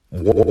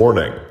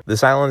Warning. The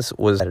silence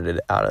was edited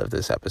out of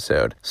this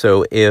episode,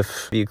 so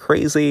if you're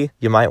crazy,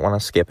 you might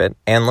want to skip it.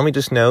 And let me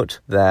just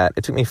note that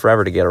it took me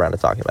forever to get around to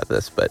talking about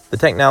this, but the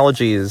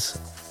technologies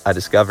I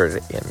discovered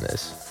in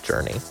this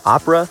journey.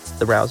 Opera,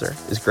 the browser,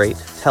 is great.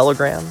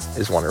 Telegram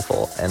is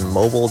wonderful. And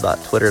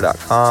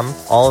mobile.twitter.com.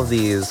 All of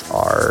these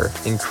are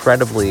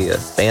incredibly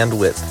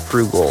bandwidth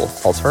frugal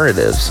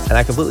alternatives. And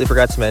I completely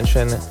forgot to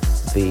mention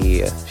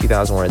the few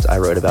thousand words I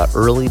wrote about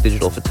early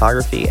digital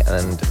photography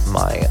and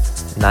my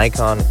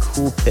Nikon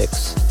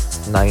Coolpix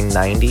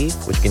 990,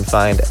 which you can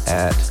find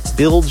at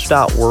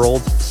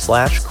bilge.world/cool,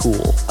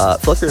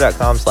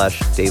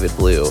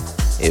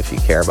 flickr.com/davidblue if you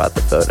care about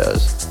the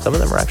photos. Some of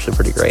them are actually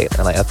pretty great,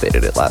 and I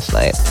updated it last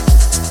night.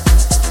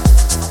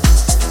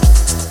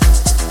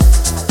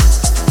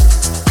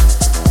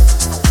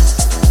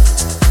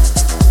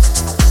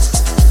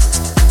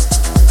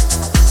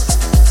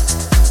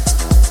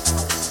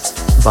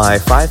 By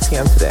 5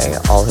 p.m. today,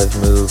 I'll have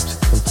moved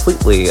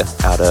completely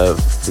out of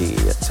the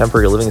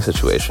temporary living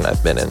situation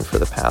I've been in for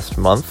the past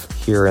month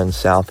here in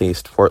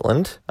southeast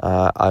Portland.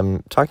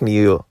 I'm talking to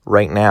you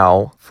right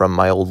now from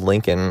my old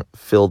Lincoln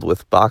filled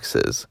with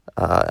boxes,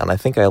 and I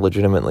think I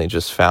legitimately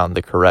just found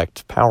the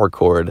correct power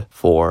cord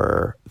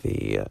for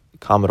the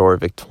Commodore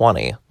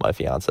VIC-20 my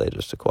fiance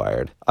just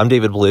acquired. I'm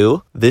David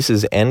Blue. This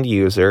is End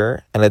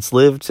User, and it's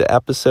lived to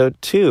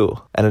episode 2,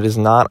 and it is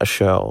not a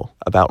show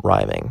about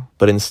rhyming,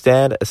 but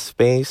instead a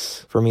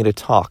space for me to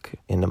talk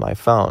into my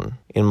phone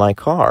in my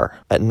car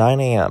at 9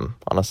 a.m.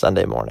 on a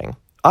Sunday morning.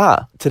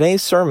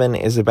 Today's sermon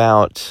is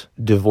about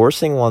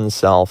divorcing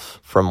oneself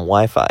from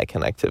Wi-Fi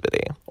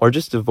connectivity, or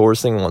just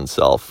divorcing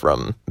oneself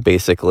from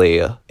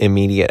basically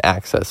immediate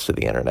access to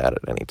the internet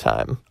at any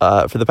time.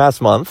 For the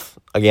past month,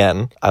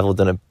 again, I've lived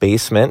in a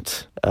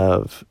basement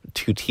of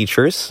 2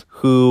 teachers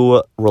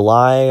who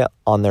rely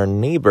on their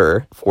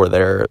neighbor for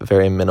their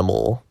very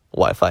minimal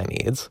Wi-Fi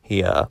needs.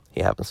 He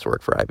happens to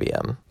work for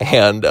IBM,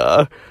 and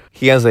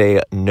he has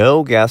a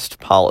no guest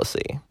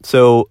policy.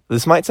 So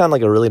this might sound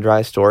like a really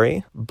dry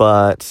story,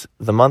 but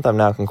the month I'm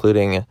now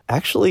concluding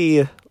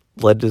actually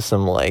led to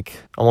some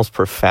almost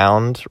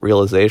profound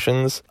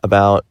realizations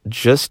about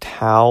just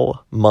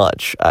how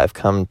much I've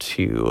come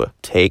to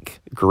take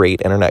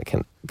great internet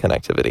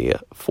connectivity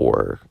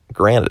for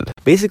granted.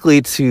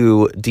 Basically,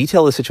 to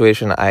detail the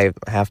situation, I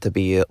have to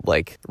be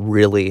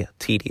really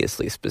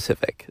tediously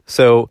specific.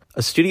 So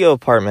a studio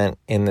apartment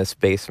in this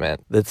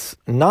basement that's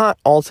not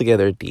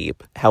altogether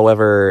deep.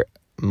 However,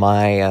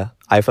 my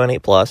iPhone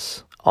 8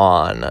 Plus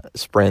on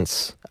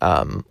Sprint's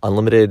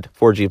unlimited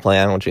 4G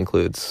plan, which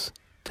includes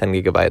 10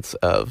 gigabytes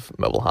of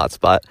mobile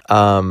hotspot,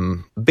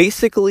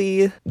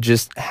 basically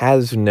just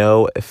has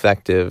no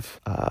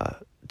effective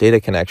data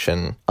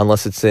connection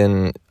unless it's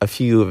in a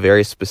few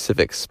very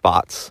specific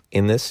spots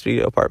in this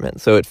studio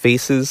apartment. So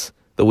the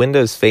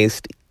windows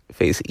face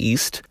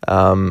east,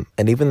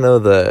 and even though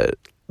the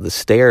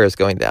stairs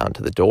going down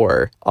to the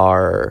door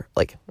are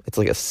it's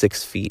a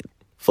 6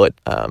 foot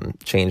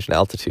change in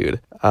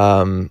altitude.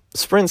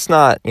 Sprint's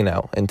not,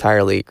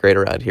 entirely great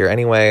around here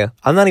anyway.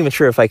 I'm not even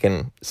sure if I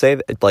can say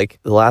that, the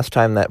last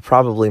time that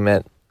probably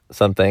meant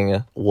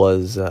something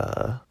was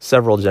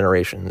several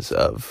generations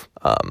of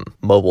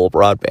mobile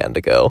broadband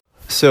ago.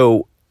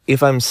 So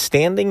if I'm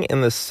standing in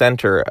the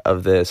center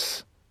of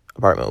this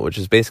apartment, which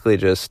is basically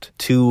just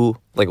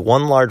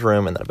one large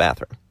room and then a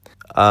bathroom,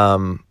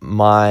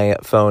 my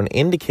phone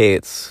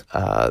indicates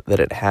that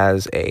it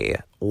has a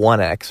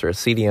 1x or a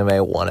CDMA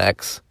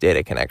 1x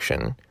data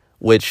connection,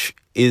 which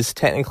is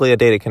technically a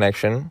data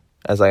connection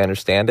as I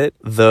understand it,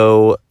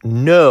 though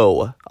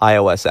no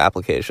iOS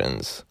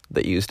applications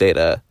that use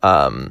data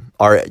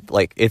are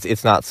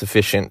it's not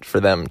sufficient for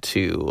them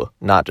to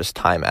not just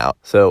time out.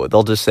 So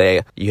they'll just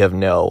say you have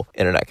no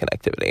internet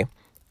connectivity.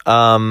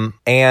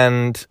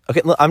 And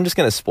okay, look, I'm just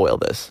going to spoil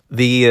this.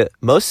 The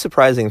most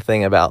surprising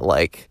thing about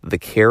the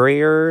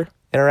carrier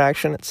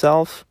interaction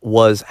itself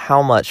was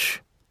how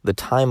much the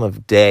time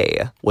of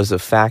day was a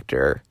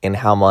factor in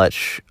how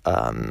much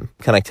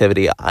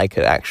connectivity I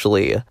could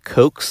actually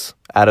coax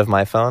out of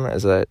my phone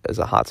as a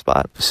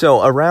hotspot.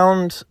 So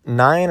around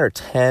 9 or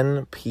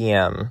 10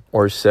 p.m.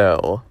 or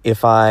so,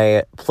 if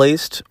I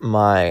placed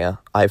my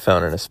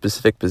iPhone in a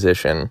specific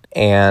position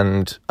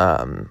and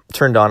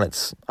turned on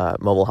its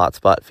mobile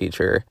hotspot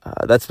feature,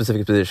 that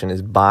specific position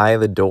is by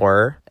the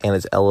door and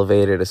as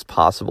elevated as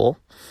possible,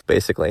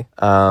 basically.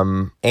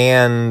 I'm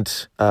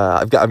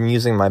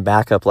using my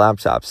backup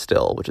laptop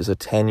still, which is a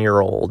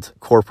 10-year-old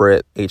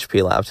corporate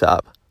HP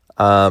laptop,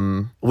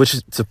 which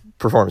is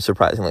performed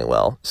surprisingly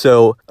well.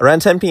 So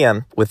around 10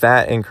 p.m., with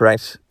that in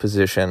correct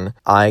position,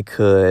 I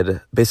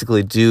could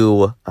basically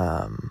do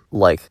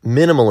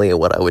minimally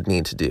what I would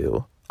need to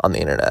do on the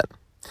internet.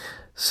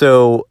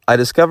 So I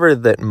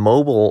discovered that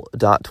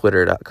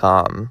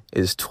mobile.twitter.com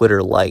is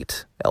Twitter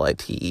Lite,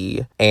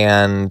 Lite.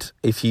 And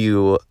if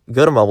you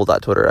go to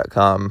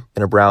mobile.twitter.com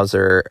in a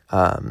browser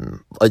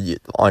on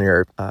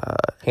your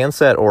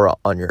handset or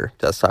on your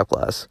desktop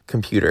class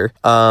computer,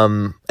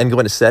 and go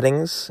into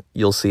settings,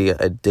 you'll see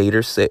a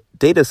data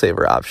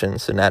saver option.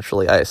 So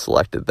naturally, I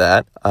selected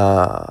that.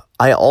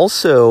 I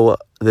also,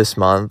 this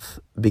month,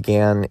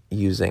 began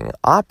using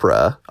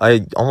Opera.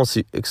 I almost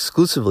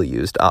exclusively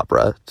used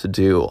Opera to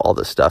do all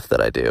the stuff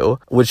that I do,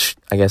 which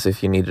I guess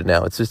if you need to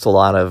know, it's just a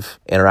lot of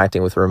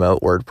interacting with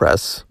remote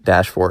WordPress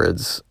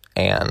dashboards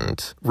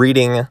and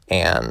reading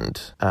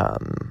and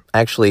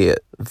actually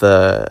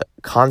the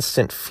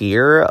constant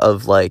fear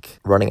of like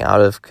running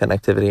out of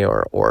connectivity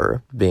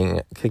or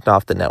being kicked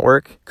off the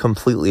network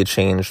completely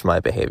changed my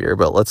behavior.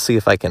 But let's see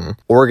if I can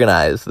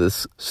organize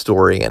this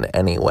story in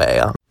any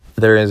way.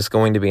 There is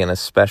going to be a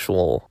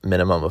special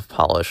minimum of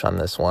polish on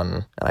this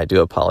one, and I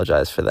do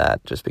apologize for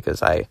that just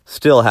because I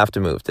still have to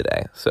move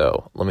today.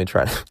 So let me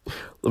try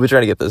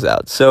to get this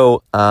out.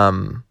 So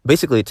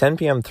basically 10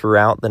 p.m.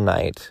 throughout the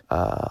night,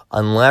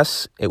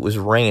 unless it was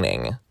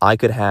raining, I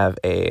could have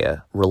a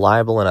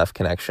reliable enough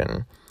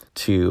connection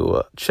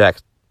to check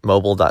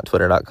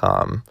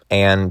mobile.twitter.com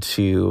and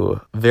to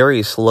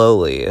very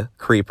slowly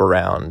creep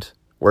around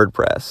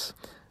WordPress.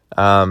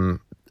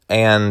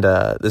 And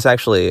this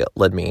actually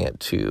led me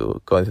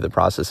to going through the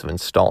process of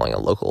installing a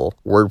local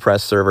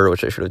WordPress server,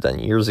 which I should have done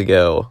years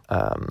ago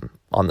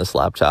on this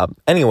laptop.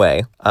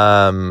 Anyway,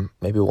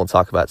 maybe we'll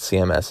talk about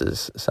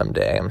CMSs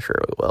someday. I'm sure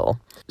we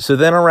will. So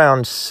then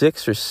around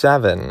 6 or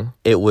 7,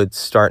 it would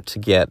start to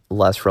get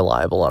less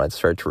reliable and I'd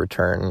start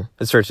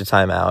to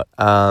time out.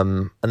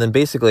 And then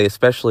basically,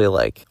 especially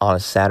like on a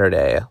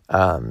Saturday,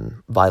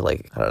 by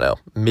like, I don't know,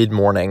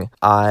 mid-morning,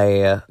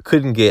 I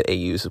couldn't get a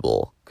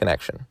usable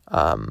connection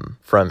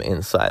from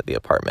inside the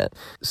apartment.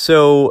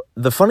 So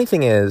the funny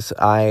thing is,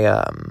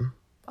 I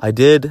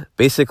did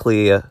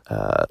basically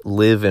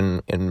live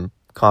in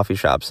coffee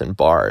shops and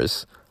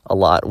bars a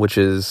lot, which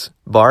is,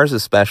 bars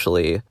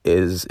especially,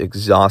 is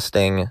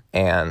exhausting,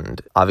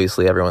 and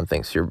obviously everyone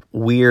thinks you're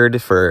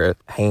weird for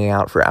hanging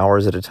out for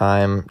hours at a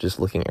time, just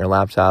looking at your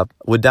laptop.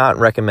 Would not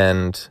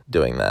recommend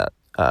doing that.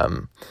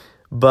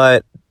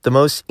 But the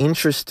most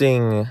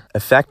interesting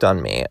effect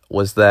on me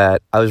was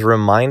that I was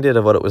reminded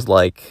of what it was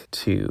like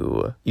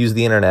to use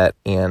the internet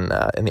in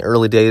the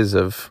early days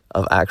of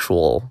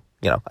actual,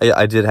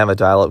 I did have a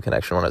dial-up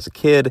connection when I was a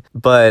kid,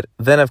 but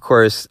then of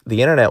course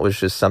the internet was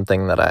just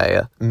something that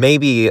I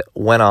maybe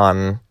went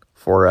on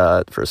for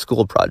a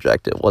school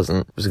project. It was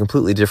a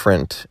completely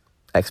different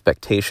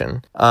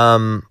expectation.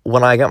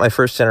 When I got my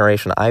first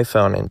generation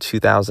iPhone in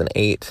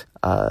 2008,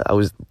 I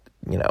was,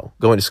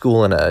 going to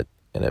school in a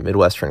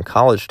Midwestern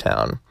college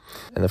town,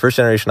 and the first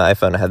generation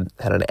iPhone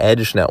had an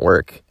edge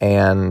network,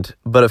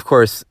 but of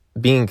course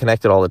being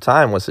connected all the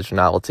time was such a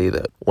novelty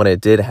that when it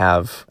did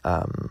have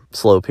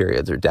slow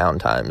periods or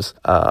downtimes,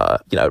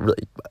 it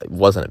really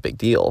wasn't a big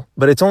deal.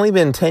 But it's only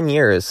been 10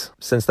 years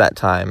since that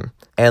time,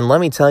 and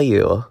let me tell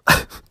you,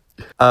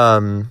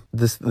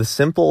 the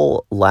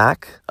simple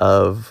lack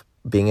of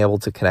being able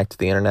to connect to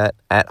the internet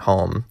at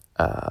home,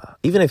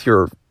 even if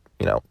you're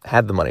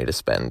had the money to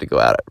spend to go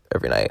out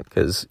every night,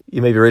 because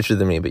you may be richer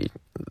than me,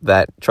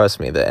 but trust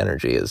me, the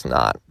energy is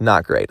not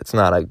great. It's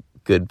not a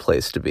good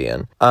place to be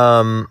in.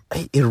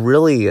 It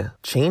really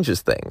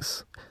changes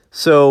things.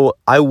 So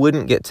I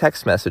wouldn't get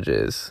text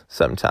messages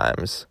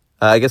sometimes.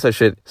 I guess I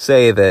should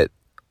say that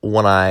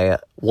when I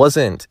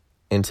wasn't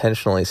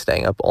intentionally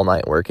staying up all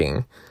night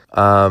working,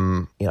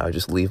 I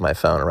just leave my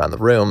phone around the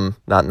room,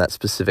 not in that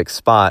specific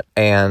spot,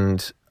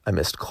 and I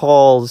missed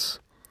calls.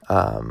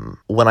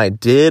 When I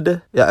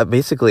did, I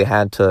basically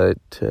had to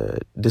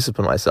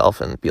discipline myself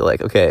and be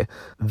like, okay,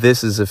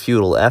 this is a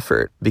futile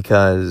effort,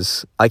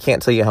 because I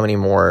can't tell you how many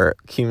more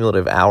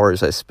cumulative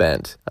hours I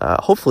spent,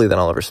 hopefully than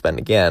I'll ever spend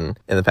again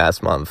in the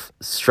past month,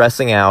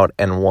 stressing out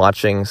and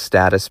watching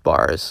status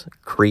bars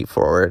creep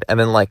forward and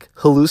then like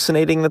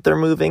hallucinating that they're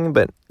moving,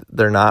 but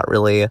they're not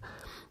really.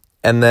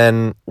 And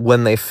then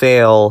when they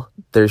fail,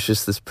 there's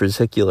just this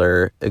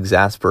particular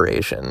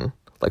exasperation.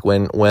 Like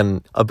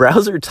when a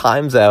browser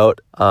times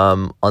out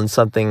on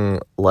something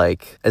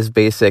like as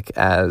basic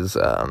as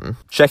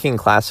checking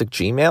classic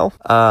Gmail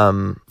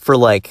for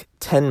like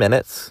 10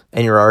 minutes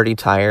and you're already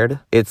tired,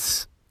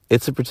 it's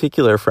a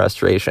particular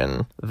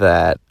frustration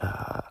that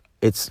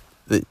it's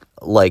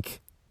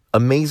like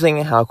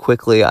amazing how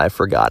quickly I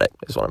forgot it,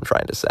 is what I'm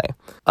trying to say.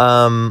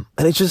 And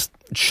it just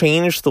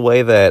changed the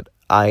way that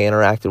I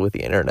interacted with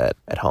the internet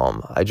at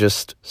home. I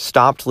just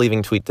stopped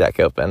leaving TweetDeck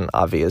open,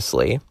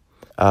 obviously.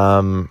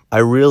 I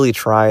really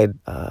tried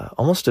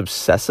almost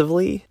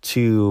obsessively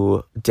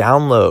to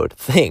download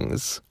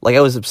things. Like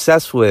I was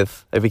obsessed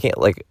with, I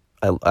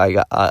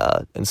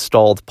got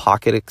installed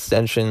Pocket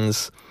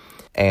extensions,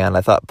 and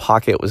I thought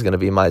Pocket was going to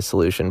be my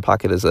solution.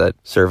 Pocket is a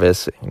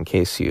service, in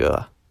case you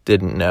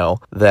didn't know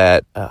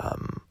that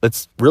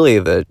it's really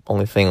the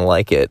only thing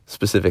like it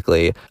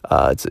specifically.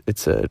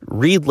 It's a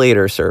read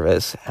later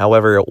service.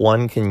 However,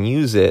 one can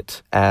use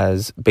it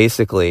as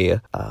basically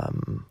a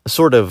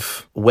sort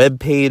of web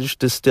page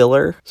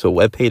distiller, so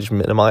web page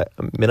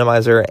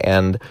minimizer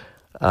and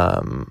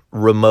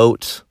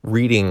remote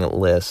reading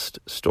list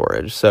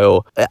storage.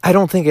 So I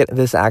don't think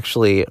this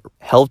actually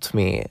helped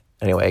me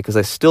anyway, because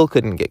I still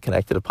couldn't get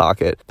connected to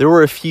Pocket. There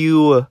were a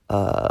few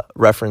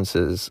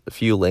references, a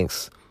few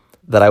links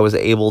that I was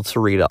able to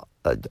read,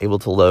 able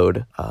to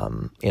load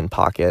in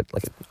Pocket,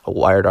 like a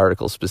Wired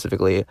article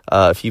specifically,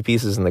 a few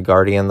pieces in The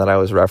Guardian that I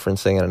was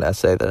referencing in an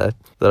essay that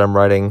I'm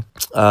writing,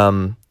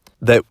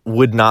 that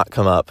would not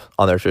come up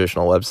on their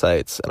traditional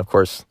websites. And of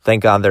course,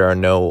 thank God there are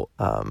no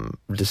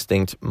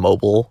distinct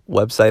mobile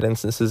website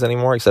instances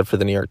anymore, except for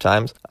the New York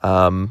Times.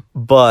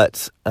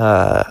 But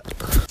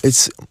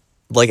it's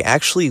like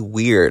actually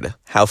weird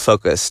how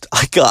focused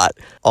I got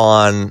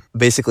on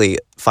basically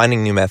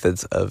finding new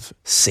methods of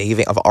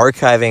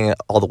archiving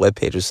all the web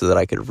pages so that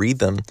I could read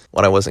them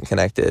when I wasn't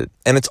connected.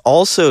 And it's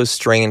also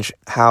strange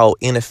how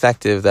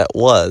ineffective that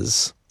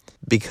was,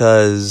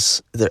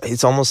 because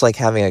it's almost like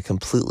having a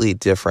completely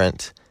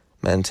different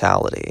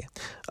mentality.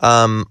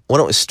 When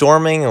it was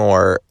storming,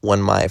 or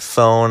when my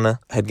phone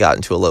had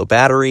gotten to a low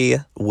battery,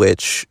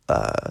 which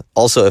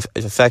also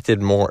it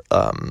affected more,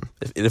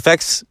 it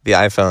affects the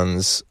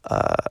iPhone's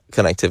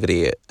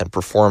connectivity and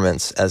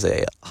performance as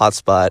a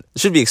hotspot.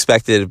 It should be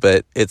expected,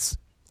 but it's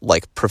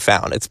like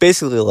profound. It's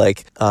basically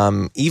like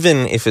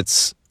even if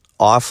it's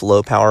off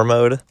low power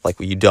mode, like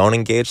you don't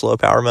engage low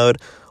power mode,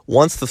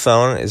 once the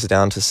phone is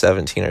down to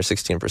 17 or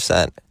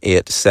 16%,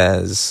 it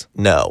says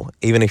no,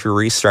 even if you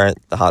restart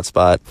the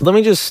hotspot. Let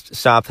me just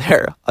stop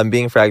there. I'm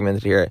being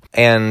fragmented here.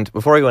 And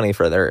before I go any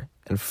further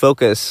and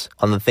focus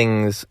on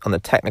the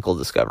technical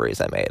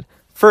discoveries I made.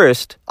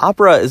 First,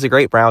 Opera is a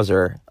great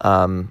browser,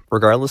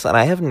 regardless, and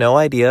I have no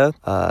idea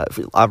if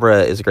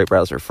Opera is a great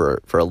browser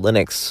for a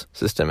Linux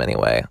system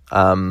anyway.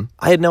 I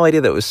had no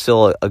idea that it was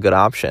still a good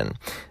option.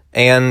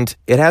 And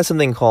it has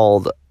something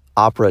called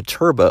Opera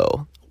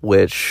Turbo,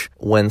 which,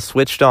 when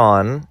switched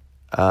on,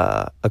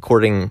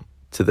 according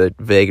to the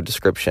vague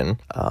description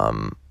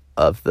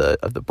of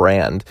the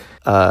brand,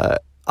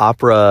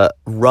 Opera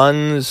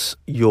runs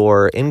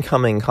your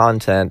incoming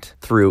content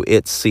through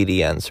its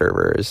CDN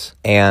servers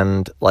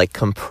and like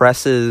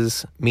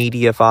compresses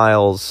media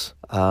files.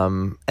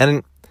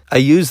 And I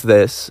use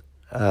this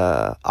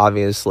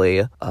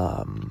obviously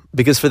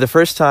because for the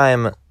first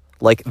time,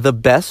 like the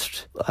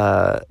best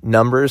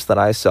numbers that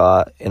I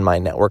saw in my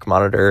network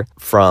monitor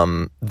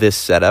from this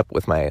setup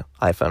with my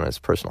iPhone as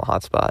personal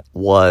hotspot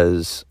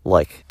was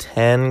like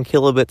 10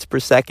 kilobits per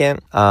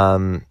second,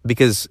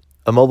 because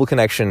a mobile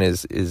connection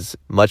is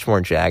much more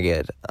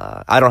jagged.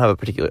 I don't have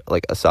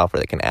a software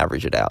that can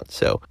average it out.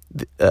 So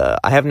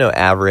I have no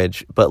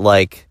average, but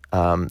like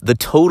the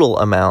total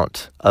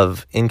amount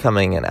of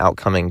incoming and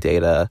outgoing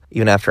data,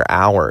 even after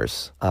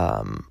hours,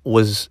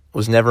 was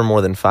never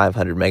more than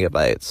 500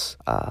 megabytes.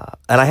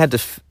 And I had to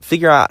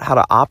figure out how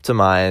to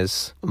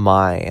optimize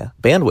my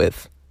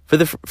bandwidth for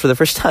the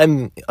first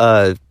time,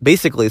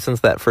 basically since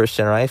that first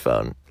gen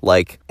iPhone.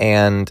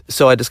 And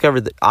so I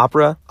discovered that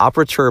Opera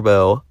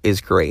Turbo is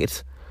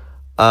great.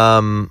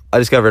 I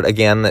discovered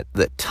again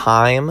that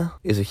time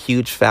is a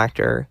huge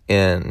factor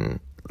in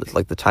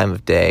like the time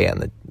of day,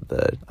 and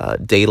the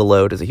data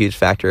load is a huge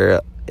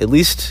factor, at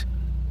least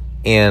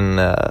in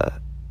the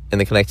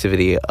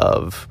connectivity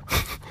of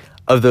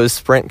those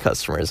Sprint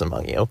customers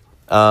among you.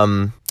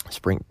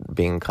 Sprint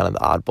being kind of the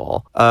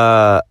oddball.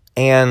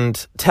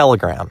 And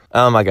Telegram.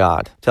 Oh my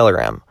God,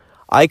 Telegram.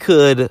 I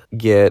could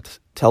get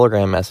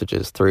Telegram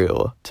messages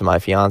through to my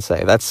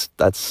fiance.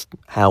 That's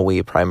how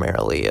we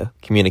primarily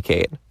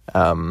communicate.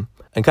 And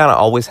kind of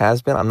always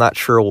has been. I'm not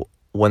sure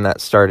when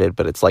that started,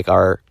 but it's like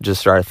our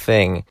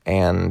thing.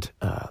 And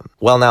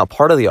now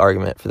part of the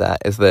argument for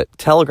that is that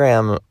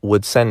Telegram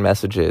would send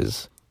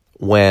messages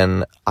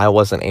when I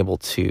wasn't able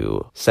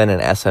to send an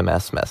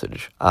SMS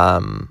message,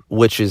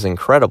 which is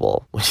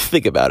incredible when you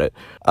think about it,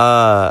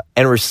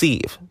 and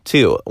receive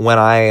too.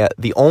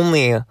 The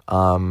only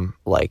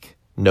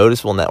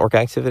noticeable network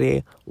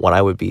activity when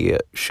I would be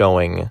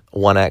showing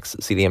 1x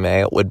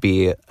CDMA would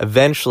be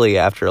eventually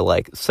after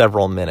like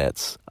several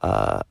minutes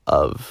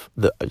of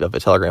a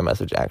Telegram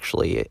message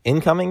actually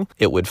incoming,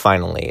 it would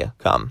finally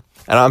come.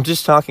 And I'm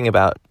just talking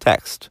about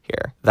text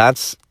here.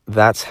 That's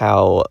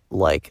how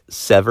like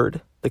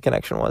severed the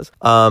connection was.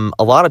 A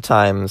lot of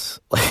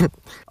times,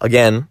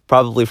 again,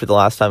 probably for the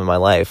last time in my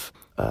life,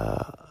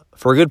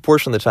 for a good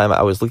portion of the time,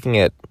 I was looking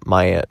at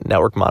my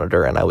network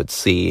monitor and I would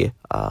see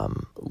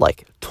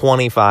like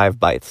 25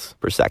 bytes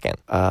per second.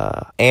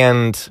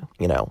 And,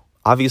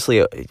 obviously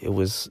it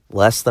was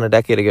less than a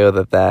decade ago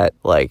that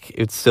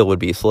it still would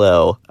be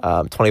slow,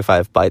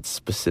 25 bytes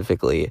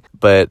specifically.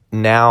 But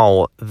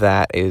now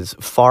that is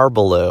far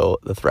below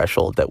the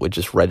threshold that would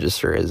just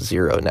register as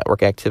zero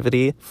network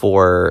activity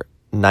for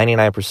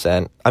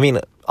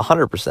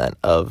 100%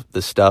 of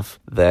the stuff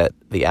that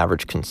the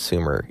average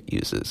consumer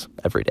uses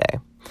every day.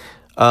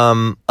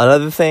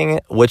 Another thing,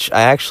 which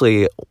I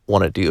actually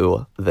want to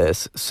do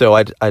this. So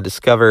I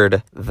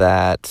discovered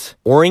that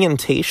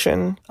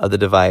orientation of the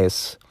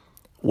device,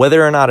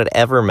 whether or not it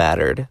ever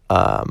mattered,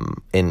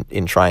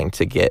 in trying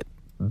to get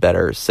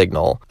better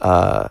signal,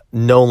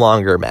 no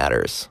longer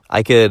matters.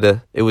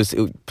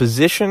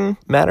 Position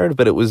mattered,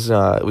 but it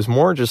was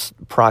more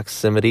just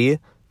proximity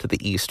to the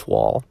east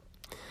wall.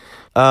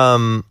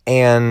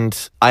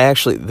 And I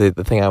actually,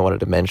 the thing I wanted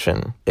to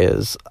mention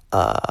is,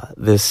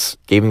 this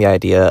gave me the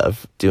idea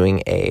of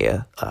doing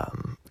a,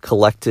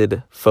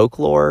 collected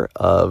folklore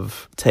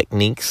of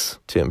techniques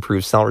to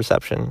improve sound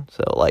reception.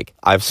 So like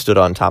I've stood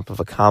on top of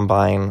a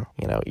combine,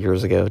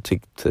 years ago to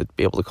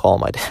be able to call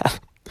my dad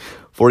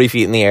 40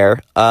 feet in the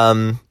air,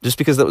 just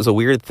because that was a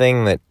weird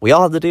thing that we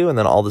all had to do, and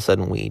then all of a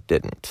sudden we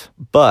didn't.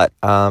 But,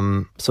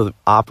 so the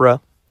Opera,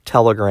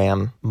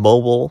 Telegram,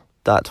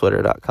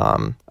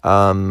 mobile.twitter.com,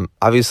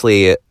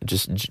 obviously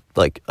just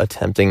like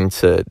attempting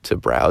to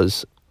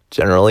browse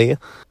generally,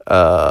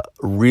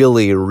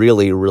 really,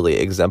 really, really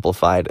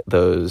exemplified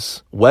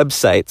those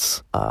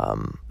websites,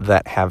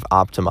 that have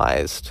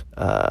optimized,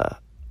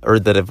 or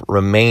that have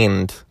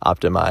remained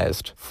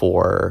optimized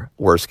for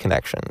worse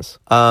connections.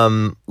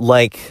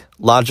 Like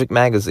Logic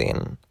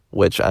Magazine,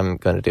 which I'm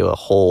going to do a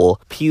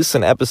whole piece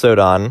and episode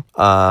on,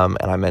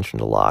 and I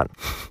mentioned a lot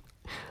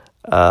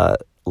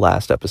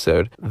last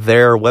episode.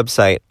 Their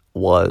website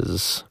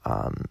was,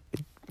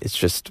 it's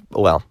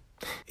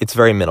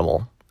very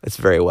minimal. It's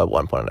very Web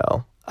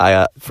 1.0.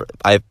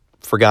 I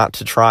forgot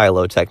to try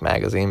Low Tech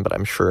Magazine, but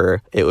I'm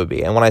sure it would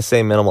be. And when I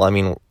say minimal, I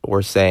mean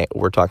we're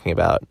talking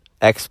about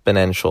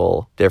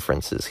exponential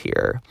differences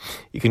here.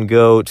 You can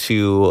go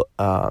to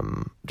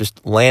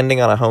just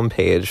landing on a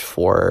homepage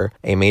for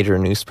a major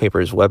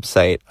newspaper's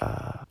website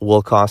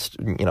will cost,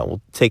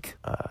 will take,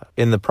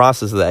 in the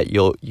process of that,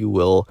 you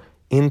will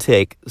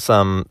intake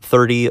some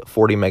 30,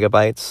 40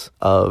 megabytes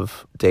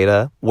of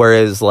data,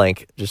 whereas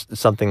like just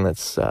something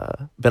that's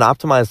been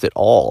optimized at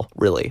all,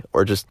 really,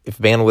 or just if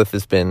bandwidth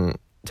has been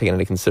taken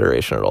into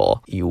consideration at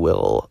all, you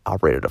will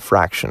operate at a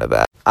fraction of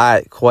that.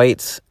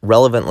 Quite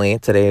relevantly,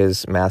 today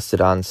is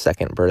Mastodon's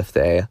second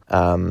birthday.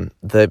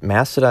 The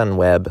Mastodon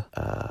web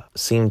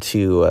seemed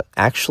to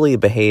actually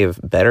behave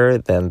better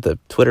than the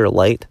Twitter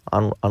Lite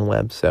on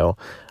web. So,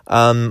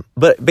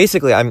 but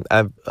basically,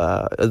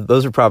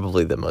 those are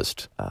probably the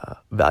most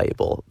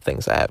valuable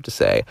things I have to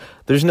say.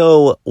 There's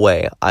no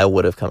way I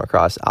would have come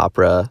across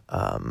Opera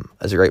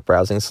as a great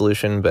browsing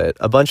solution, but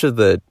a bunch of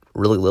the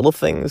really little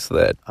things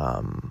that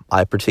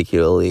I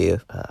particularly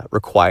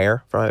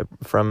require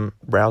from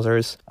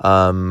browsers,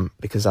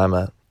 because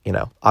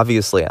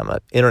obviously I'm an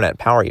internet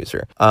power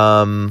user.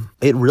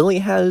 It really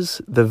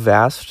has the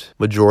vast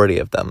majority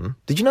of them.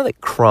 Did you know that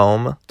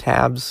Chrome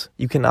tabs,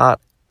 you cannot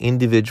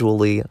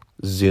individually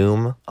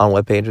zoom on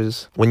web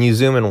pages? When you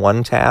zoom in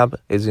one tab,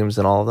 it zooms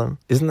in all of them.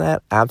 Isn't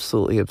that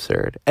absolutely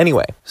absurd?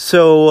 Anyway,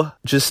 so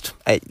just,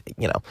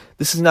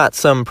 this is not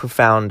some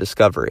profound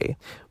discovery,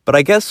 but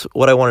I guess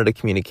what I wanted to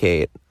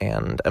communicate,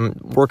 and I'm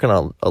working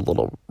on a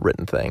little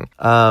written thing,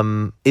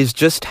 is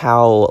just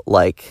how,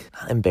 not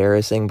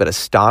embarrassing, but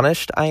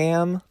astonished I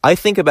am. I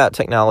think about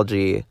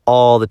technology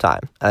all the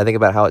time. I think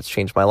about how it's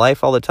changed my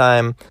life all the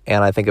time,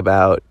 and I think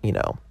about,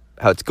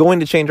 how it's going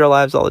to change our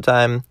lives all the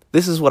time.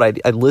 This is what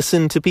I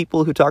listen to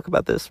people who talk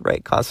about this,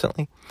 right,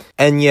 constantly.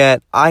 And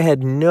yet I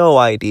had no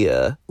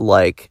idea,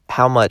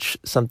 how much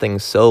something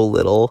so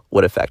little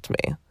would affect me.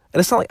 And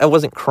it's not like I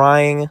wasn't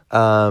crying.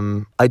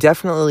 I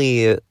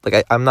definitely,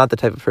 I'm not the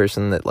type of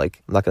person that, I'm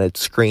not going to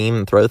scream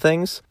and throw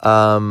things.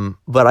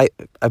 But I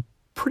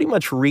pretty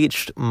much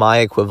reached my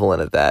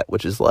equivalent of that,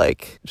 which is,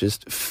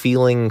 just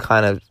feeling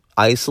kind of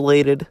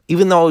isolated,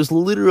 even though I was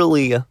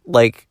literally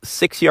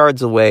 6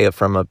 yards away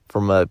from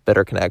a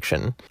better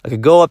connection. I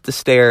could go up the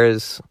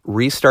stairs,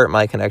 restart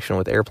my connection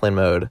with airplane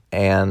mode,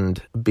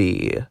 and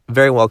be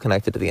very well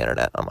connected to the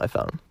internet on my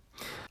phone.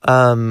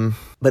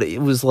 But it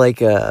was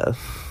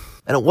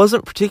and it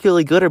wasn't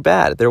particularly good or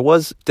bad. There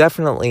was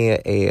definitely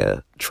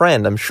a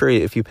trend. I'm sure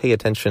if you pay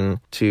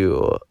attention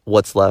to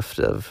what's left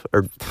of,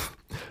 or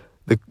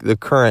the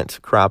current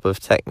crop of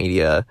tech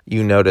media,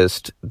 you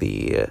noticed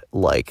the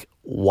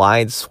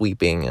wide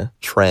sweeping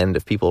trend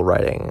of people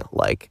writing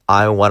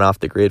I went off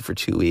the grid for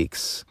 2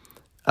 weeks.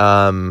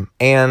 And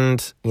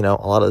a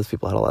lot of those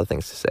people had a lot of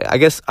things to say. I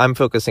guess I'm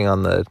focusing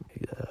on the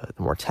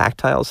more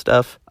tactile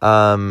stuff.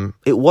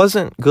 It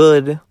wasn't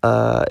good.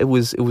 It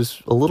was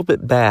a little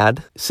bit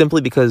bad,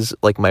 simply because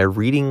my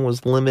reading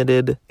was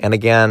limited, and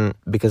again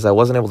because I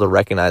wasn't able to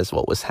recognize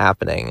what was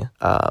happening.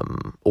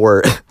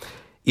 Or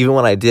even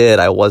when I did,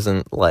 I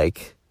wasn't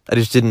I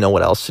just didn't know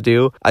what else to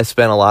do. I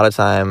spent a lot of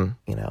time,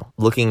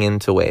 looking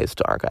into ways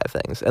to archive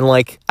things. And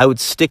I would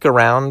stick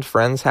around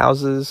friends'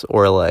 houses,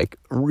 or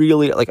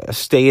really, I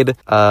stayed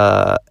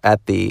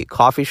at the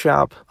coffee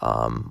shop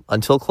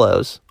until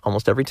close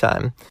almost every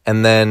time.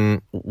 And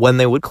then when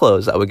they would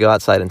close, I would go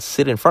outside and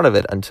sit in front of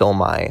it until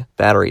my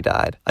battery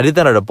died. I did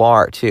that at a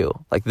bar too.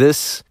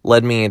 This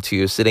led me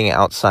into sitting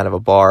outside of a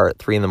bar at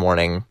 3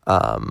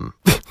 a.m,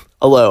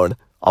 alone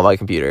on my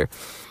computer.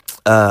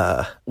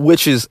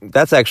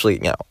 That's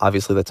actually,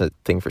 obviously that's a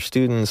thing for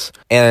students,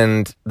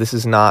 and this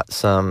is not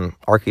some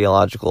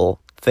archaeological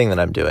thing that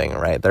I'm doing,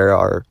 right? There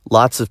are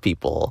lots of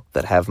people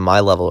that have my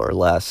level or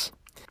less,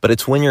 but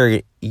it's when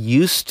you're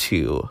used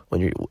to,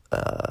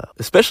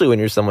 especially when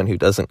you're someone who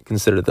doesn't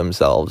consider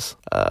themselves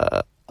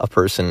a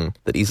person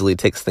that easily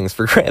takes things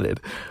for granted.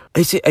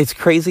 It's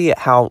crazy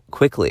how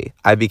quickly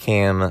I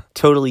became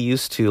totally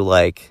used to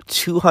like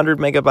 200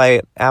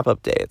 megabyte app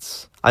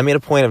updates. I made a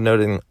point of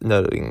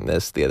noting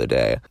this the other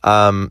day.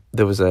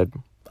 There was a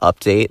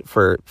update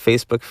for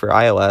Facebook for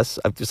iOS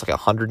of just like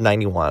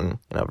 191,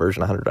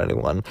 version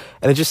 191,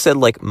 and it just said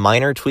like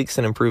minor tweaks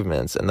and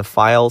improvements, and the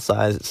file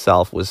size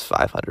itself was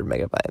 500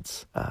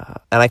 megabytes.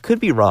 And I could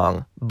be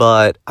wrong,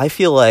 but I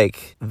feel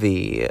like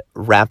the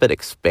rapid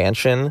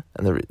expansion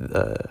and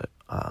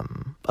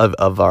of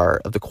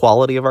the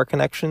quality of our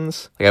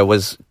connections. Like I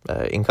was,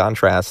 in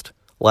contrast,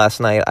 last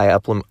night I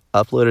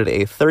uploaded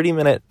a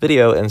 30-minute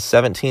video in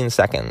 17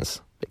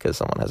 seconds because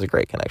someone has a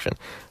great connection.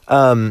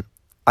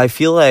 I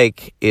feel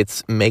like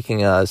it's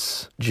making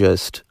us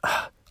just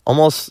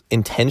almost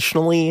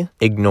intentionally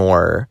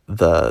ignore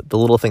the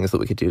little things that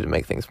we could do to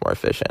make things more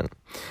efficient.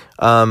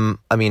 I'm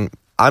an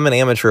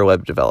amateur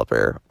web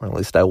developer, or at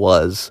least I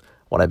was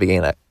when I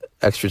began at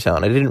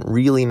Extratone. I didn't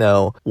really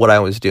know what I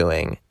was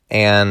doing,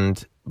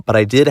 but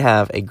I did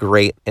have a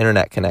great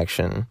internet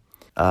connection.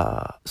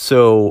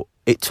 So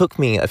it took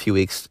me a few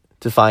weeks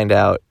to find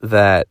out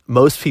that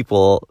most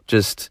people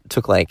just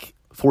took like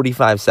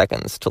 45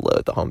 seconds to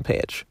load the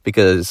homepage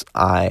because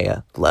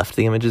I left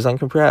the images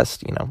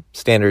uncompressed,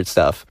 standard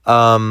stuff.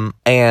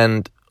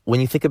 And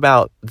when you think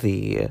about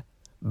the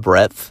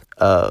breadth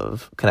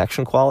of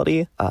connection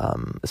quality,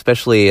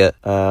 especially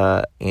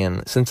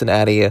in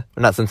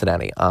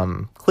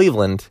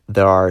Cleveland,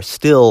 there are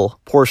still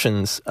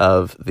portions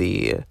of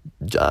the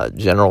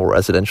general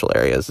residential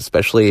areas,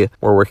 especially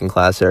more working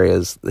class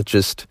areas, that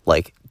just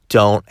like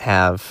don't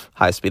have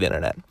high-speed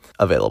internet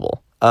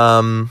available.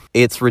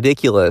 It's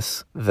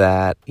ridiculous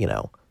that,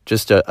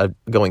 just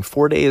going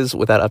 4 days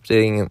without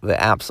updating the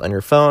apps on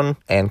your phone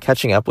and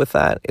catching up with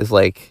that is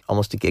like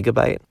almost a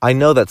gigabyte. I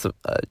know that's,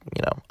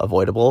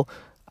 avoidable.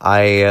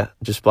 I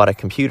just bought a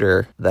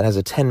computer that has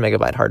a 10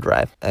 megabyte hard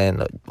drive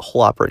and a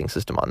whole operating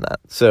system on that.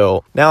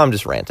 So now I'm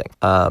just ranting.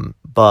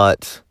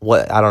 But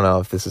I don't know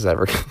if this is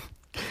ever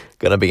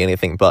going to be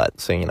anything but,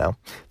 so,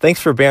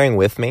 thanks for bearing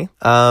with me.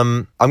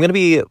 I'm going to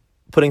be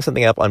putting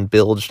something up on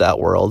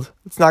bilge.world.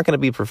 It's not going to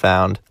be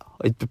profound.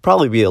 It'd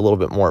probably be a little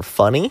bit more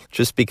funny,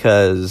 just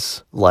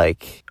because, my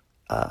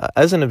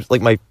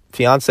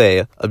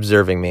fiance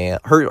observing me,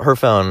 her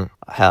phone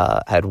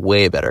had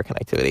way better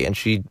connectivity, and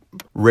she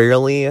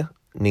rarely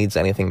needs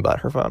anything but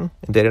her phone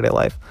in day-to-day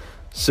life.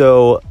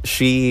 So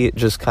she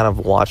just kind of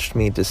watched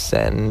me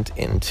descend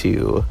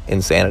into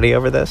insanity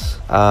over this,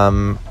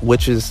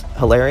 which is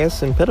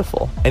hilarious and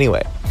pitiful.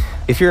 Anyway,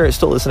 if you're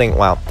still listening,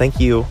 wow, thank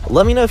you.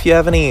 Let me know if you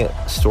have any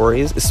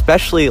stories,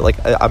 especially,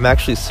 I'm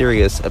actually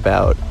serious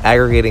about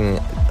aggregating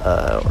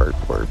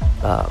or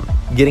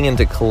getting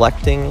into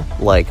collecting,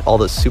 all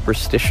the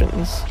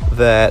superstitions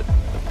that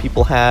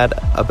people had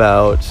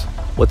about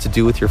what to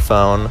do with your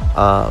phone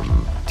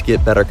to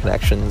get better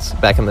connections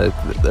back in the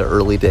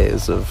early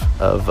days of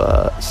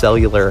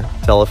cellular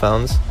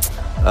telephones.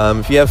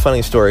 If you have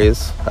funny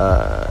stories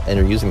and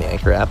you're using the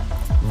Anchor app,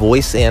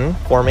 voice in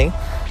for me.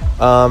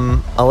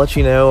 I'll let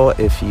you know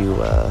if you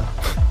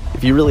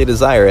really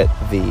desire it.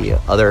 The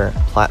other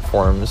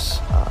platforms.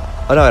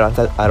 I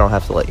don't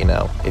have to let you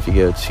know. If you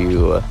go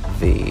to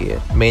the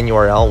main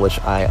URL, which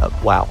I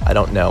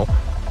don't know,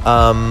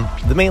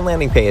 the main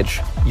landing page,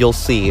 you'll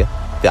see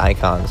the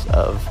icons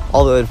of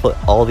all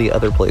the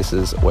other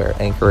places where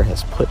Anchor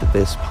has put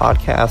this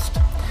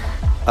podcast.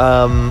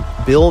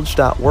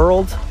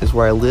 Bilge.world is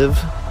where I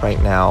live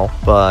right now,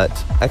 but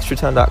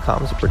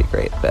extratone.com is a pretty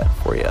great bet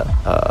for you.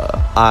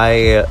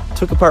 I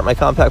took apart my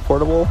compact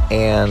portable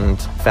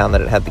and found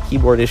that it had the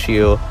keyboard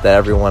issue that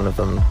every one of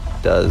them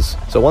does.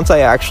 So once I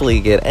actually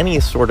get any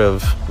sort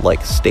of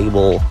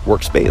stable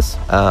workspace,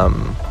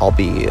 I'll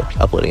be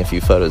uploading a few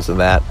photos of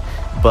that.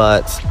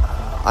 But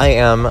I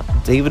am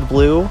David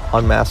Blue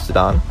on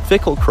Mastodon,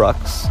 Fickle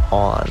Crux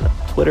on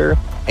Twitter,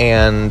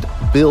 and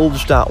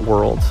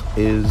bilge.world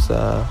is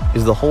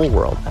the whole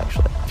world,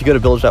 actually. If you go to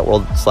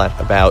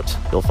bilge.world/about,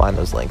 you'll find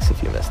those links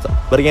if you missed them.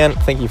 But again,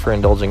 thank you for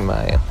indulging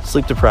my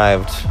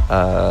sleep-deprived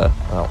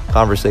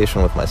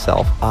conversation with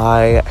myself.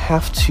 I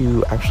have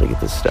to actually get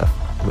this stuff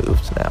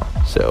moved now,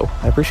 so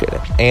I appreciate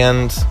it.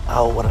 And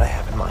what did I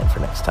have in mind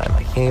for next time?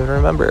 I can't even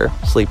remember.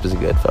 Sleep is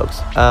good, folks.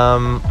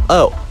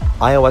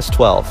 iOS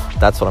 12.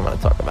 That's what I'm going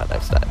to talk about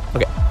next time.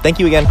 Okay, thank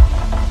you again.